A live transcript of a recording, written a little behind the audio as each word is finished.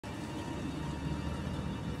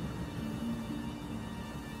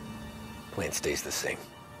Plan stays the same.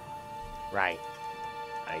 Right.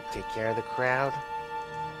 I take care of the crowd,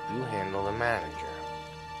 you handle the manager.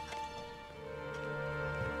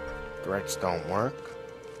 Threats don't work,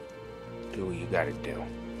 do what you gotta do.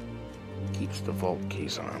 Keeps the vault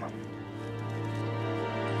keys on him.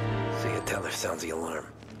 See a teller sounds the alarm.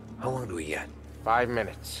 How long do we get? 5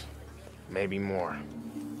 minutes, maybe more,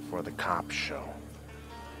 before the cops show.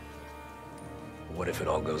 What if it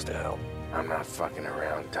all goes to hell? I'm not fucking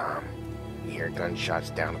around, Tom. You hear gunshots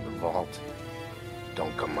down at the vault?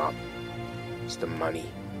 Don't come up. It's the money,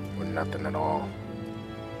 or nothing at all.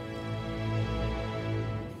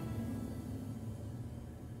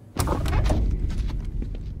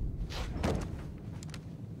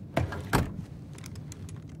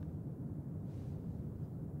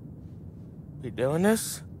 You doing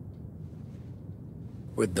this?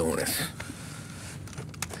 We're doing this.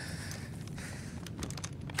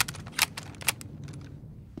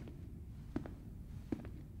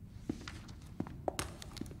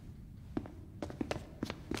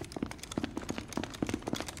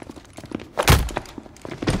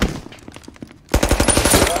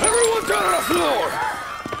 Everyone down on the floor!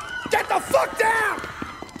 Get the fuck down!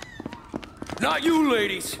 Not you,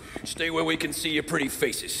 ladies. Stay where we can see your pretty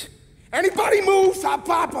faces. Anybody moves, I'll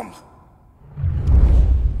pop them!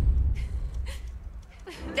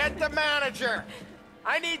 Get the manager!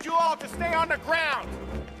 I need you all to stay on the ground.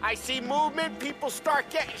 I see movement, people start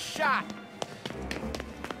getting shot.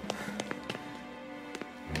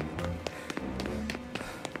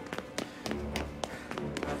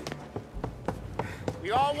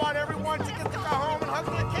 We all want everyone to get to go home and hug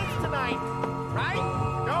their kids tonight,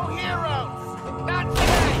 right? No heroes, not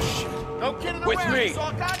trash. No kidding With around. me, It's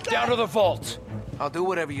all goddamn. down to the vault. I'll do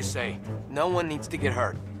whatever you say. No one needs to get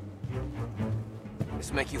hurt.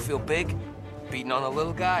 This make you feel big? Beating on a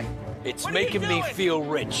little guy? It's What are you making me doing? feel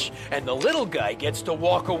rich, and the little guy gets to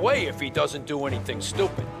walk away if he doesn't do anything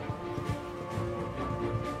stupid.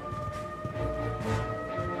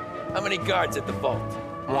 How many guards at the vault?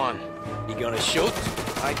 One. You gonna shoot?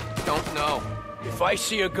 I don't know. If I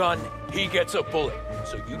see a gun, he gets a bullet.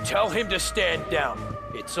 So you tell him to stand down.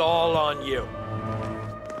 It's all on you.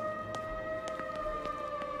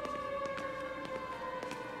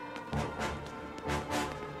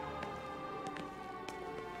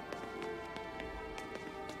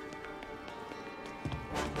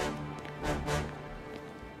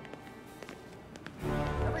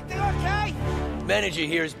 Everything okay? Manager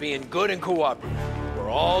here's being good and cooperative. We're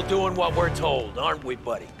all doing what we're told, aren't we,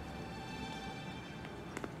 buddy?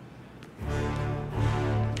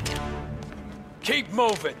 Keep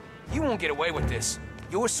moving. You won't get away with this.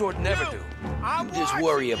 Your sword never do. I'm Just watching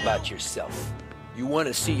worry you. about yourself. You want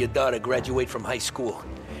to see your daughter graduate from high school?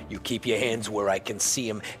 You keep your hands where I can see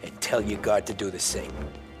them and tell your guard to do the same.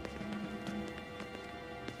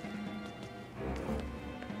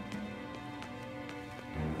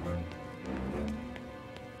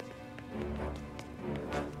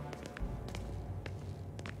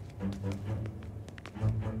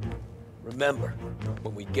 Remember,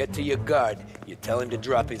 when we get to your guard, you tell him to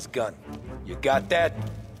drop his gun. You got that?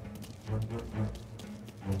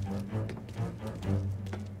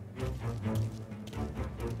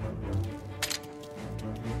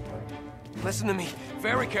 Listen to me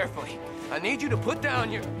very carefully. I need you to put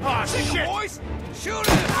down your... Oh, Take shit. him, boys! Shoot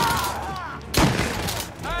him!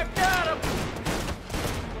 I've got him!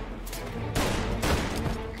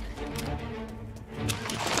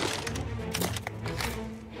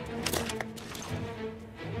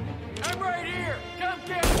 I'm right here! Come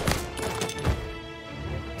get me!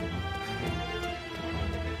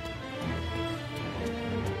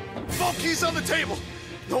 Vault keys on the table!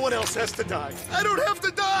 No one else has to die. I don't have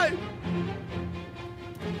to die!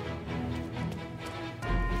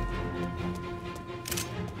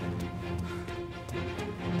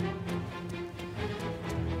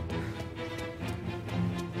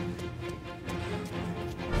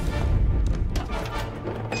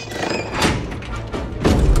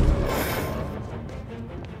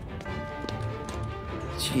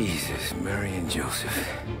 Jesus, Mary and Joseph.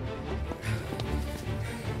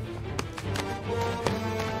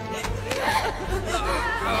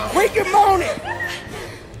 Wake him on it!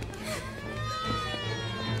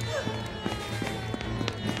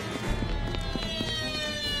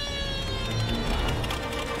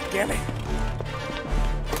 Damn it.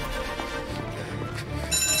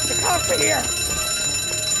 The cops are here!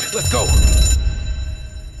 Let's go!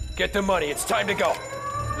 Get the money, it's time to go!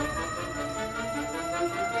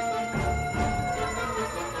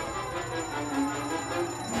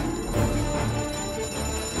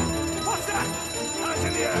 What's that? Hands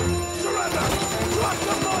in the air! Surrender! Drop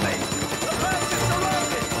the money!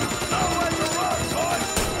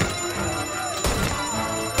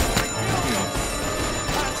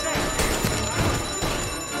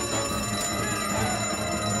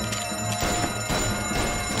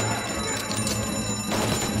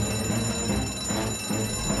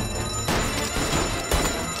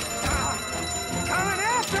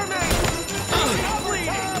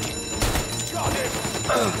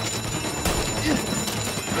 Get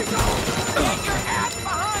your ass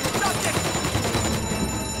behind something!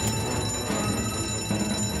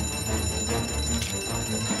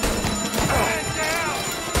 Man down!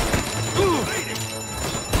 Beat him!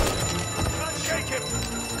 Unshake him!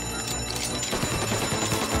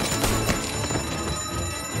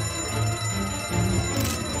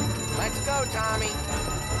 Let's go, Tommy.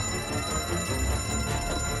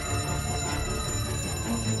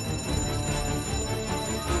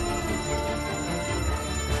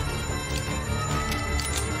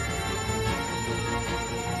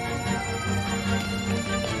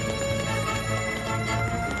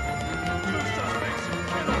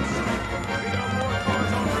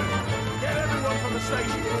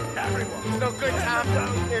 It's no good, Tom.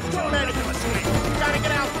 There's too many. You gotta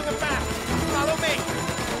get out through the back. Follow me.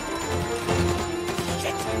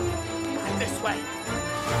 Shit. Not this way.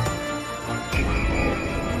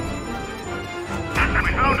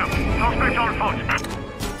 We found him. Suspect on foot.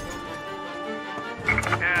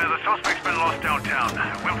 Yeah, the suspect's been lost downtown.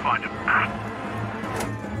 We'll find him.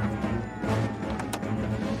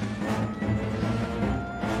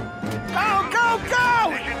 Go, go,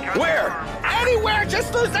 go! Where? Anywhere,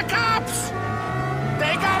 just lose the cops!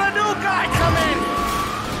 They got a new guy coming!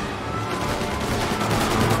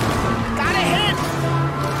 Got a hit!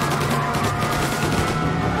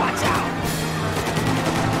 Watch out!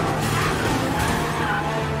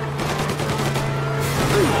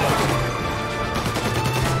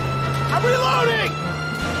 I'm reloading!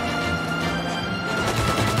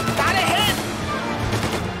 Got a hit!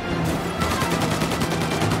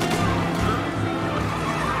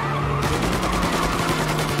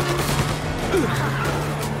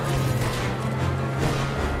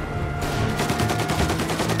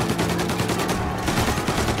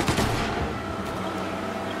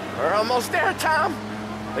 We're almost there, Tom.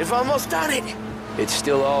 We've almost done it. It's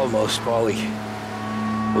still almost, Paulie.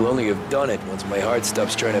 We'll only have done it once my heart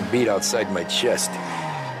stops trying to beat outside my chest.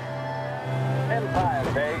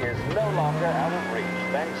 Empire Bay is no longer out of reach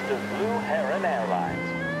thanks to Blue Heron Airlines.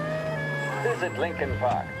 Visit Lincoln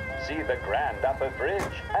Park, see the grand upper bridge,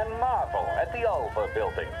 and marvel at the Ulva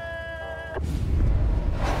building.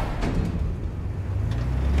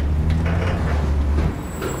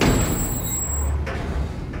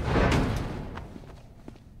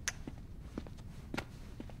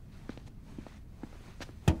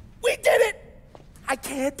 We did it! I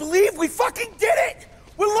can't believe we fucking did it!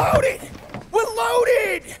 We're loaded! We're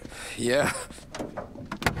loaded! Yeah,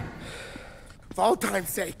 For all time's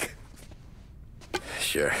sake.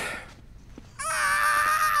 sure.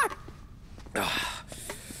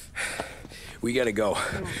 We gotta go.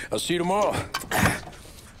 I'll see you tomorrow.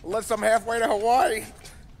 Unless I'm halfway to Hawaii.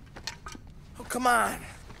 Oh, come on.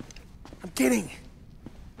 I'm kidding.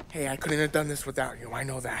 Hey, I couldn't have done this without you. I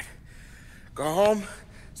know that. Go home,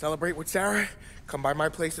 celebrate with Sarah, come by my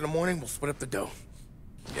place in the morning, we'll split up the dough.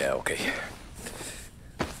 Yeah, okay.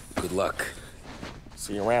 Good luck.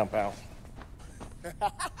 See you around, pal.